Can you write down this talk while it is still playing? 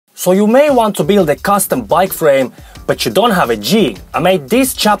So you may want to build a custom bike frame, but you don't have a jig. I made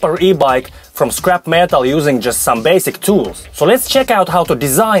this chopper e-bike from scrap metal using just some basic tools. So let's check out how to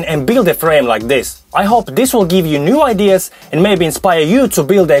design and build a frame like this. I hope this will give you new ideas and maybe inspire you to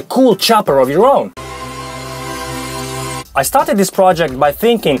build a cool chopper of your own. I started this project by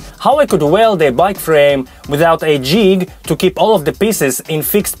thinking how I could weld a bike frame without a jig to keep all of the pieces in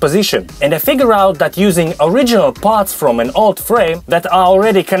fixed position. And I figured out that using original parts from an old frame that are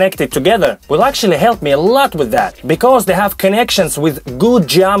already connected together will actually help me a lot with that, because they have connections with good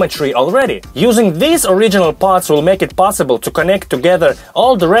geometry already. Using these original parts will make it possible to connect together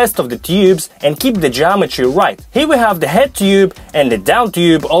all the rest of the tubes and keep the geometry right. Here we have the head tube and the down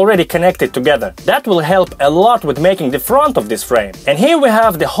tube already connected together. That will help a lot with making the front of this frame. And here we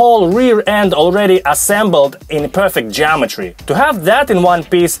have the whole rear end already assembled in perfect geometry. To have that in one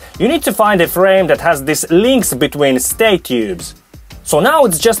piece, you need to find a frame that has these links between stay tubes. So now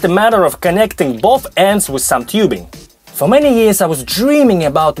it's just a matter of connecting both ends with some tubing. For many years I was dreaming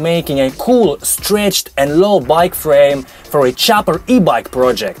about making a cool, stretched and low bike frame for a chopper e-bike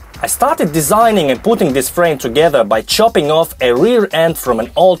project. I started designing and putting this frame together by chopping off a rear end from an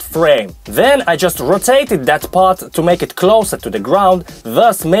old frame. Then I just rotated that part to make it closer to the ground,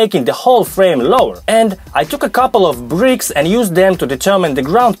 thus making the whole frame lower. And I took a couple of bricks and used them to determine the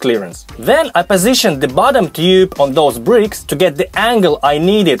ground clearance. Then I positioned the bottom tube on those bricks to get the angle I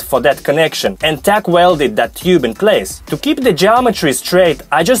needed for that connection and tack welded that tube in place. To keep the geometry straight,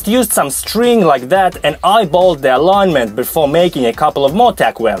 I just used some string like that and eyeballed the alignment before making a couple of more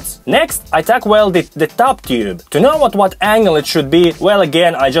tack welds. Next, I tack welded the top tube. To know what angle it should be, well,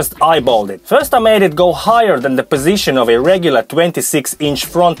 again, I just eyeballed it. First I made it go higher than the position of a regular 26-inch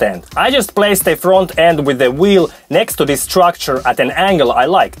front end. I just placed a front end with the wheel next to this structure at an angle I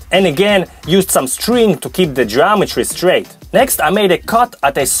liked. And again, used some string to keep the geometry straight. Next, I made a cut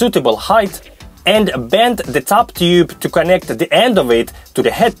at a suitable height and bent the top tube to connect the end of it to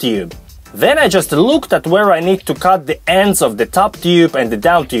the head tube. Then I just looked at where I need to cut the ends of the top tube and the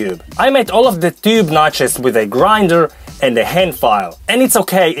down tube. I made all of the tube notches with a grinder and a hand file. And it's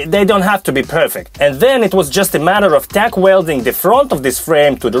okay, they don't have to be perfect. And then it was just a matter of tack welding the front of this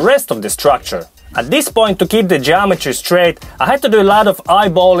frame to the rest of the structure. At this point, to keep the geometry straight, I had to do a lot of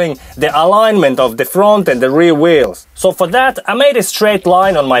eyeballing the alignment of the front and the rear wheels. So for that, I made a straight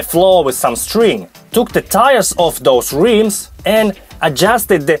line on my floor with some string, took the tires off those rims and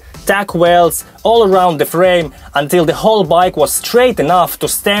adjusted the tack welds all around the frame until the whole bike was straight enough to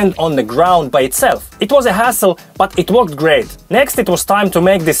stand on the ground by itself. It was a hassle, but it worked great. Next, it was time to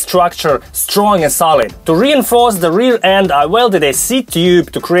make this structure strong and solid. To reinforce the rear end, I welded a seat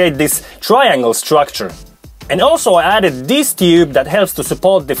tube to create this triangle structure. And also I added this tube that helps to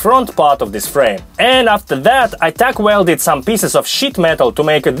support the front part of this frame. And after that I tack welded some pieces of sheet metal to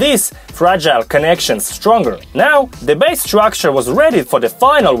make these fragile connections stronger. Now the base structure was ready for the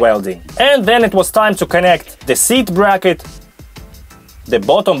final welding. And then it was time to connect the seat bracket, the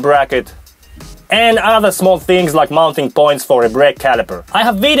bottom bracket, and other small things like mounting points for a brake caliper. I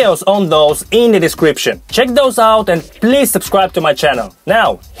have videos on those in the description. Check those out and please subscribe to my channel.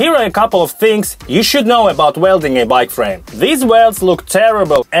 Now, here are a couple of things you should know about welding a bike frame. These welds look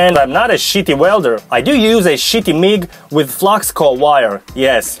terrible and I'm not a shitty welder. I do use a shitty MIG with flux core wire,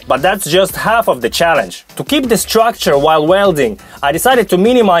 yes, but that's just half of the challenge. To keep the structure while welding, I decided to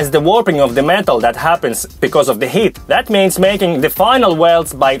minimize the warping of the metal that happens because of the heat. That means making the final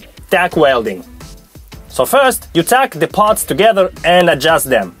welds by tack welding. So first, you tack the parts together and adjust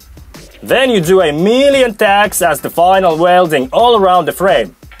them. Then you do a million tacks as the final welding all around the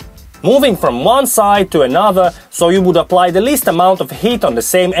frame, moving from one side to another so you would apply the least amount of heat on the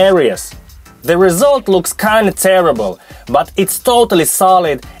same areas. The result looks kinda terrible, but it's totally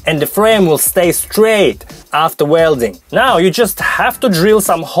solid and the frame will stay straight after welding. Now you just have to drill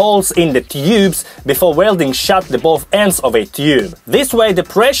some holes in the tubes before welding shut the both ends of a tube. This way the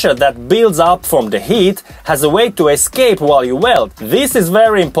pressure that builds up from the heat has a way to escape while you weld. This is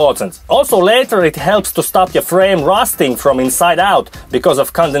very important. Also later it helps to stop your frame rusting from inside out because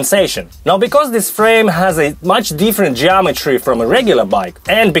of condensation. Now because this frame has a much different geometry from a regular bike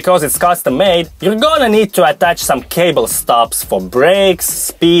and because it's custom made, you're gonna need to attach some cable stops for brakes,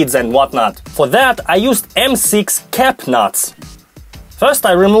 speeds and whatnot. For that I used M6 cap nuts. First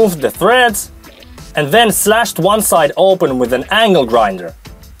I removed the threads and then slashed one side open with an angle grinder.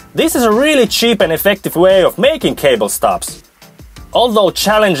 This is a really cheap and effective way of making cable stops, although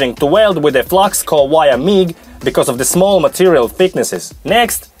challenging to weld with a flux core wire MIG because of the small material thicknesses.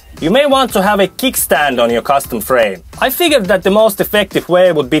 Next, you may want to have a kickstand on your custom frame. I figured that the most effective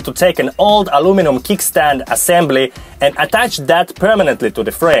way would be to take an old aluminum kickstand assembly and attach that permanently to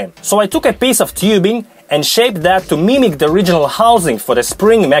the frame. So I took a piece of tubing and shaped that to mimic the original housing for the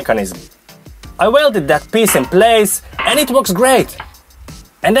spring mechanism. I welded that piece in place and it works great.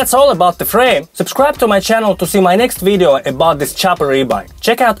 And that's all about the frame. Subscribe to my channel to see my next video about this chopper e-bike.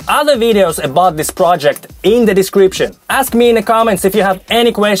 Check out other videos about this project in the description. Ask me in the comments if you have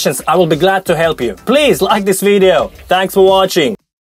any questions, I will be glad to help you. Please like this video. Thanks for watching.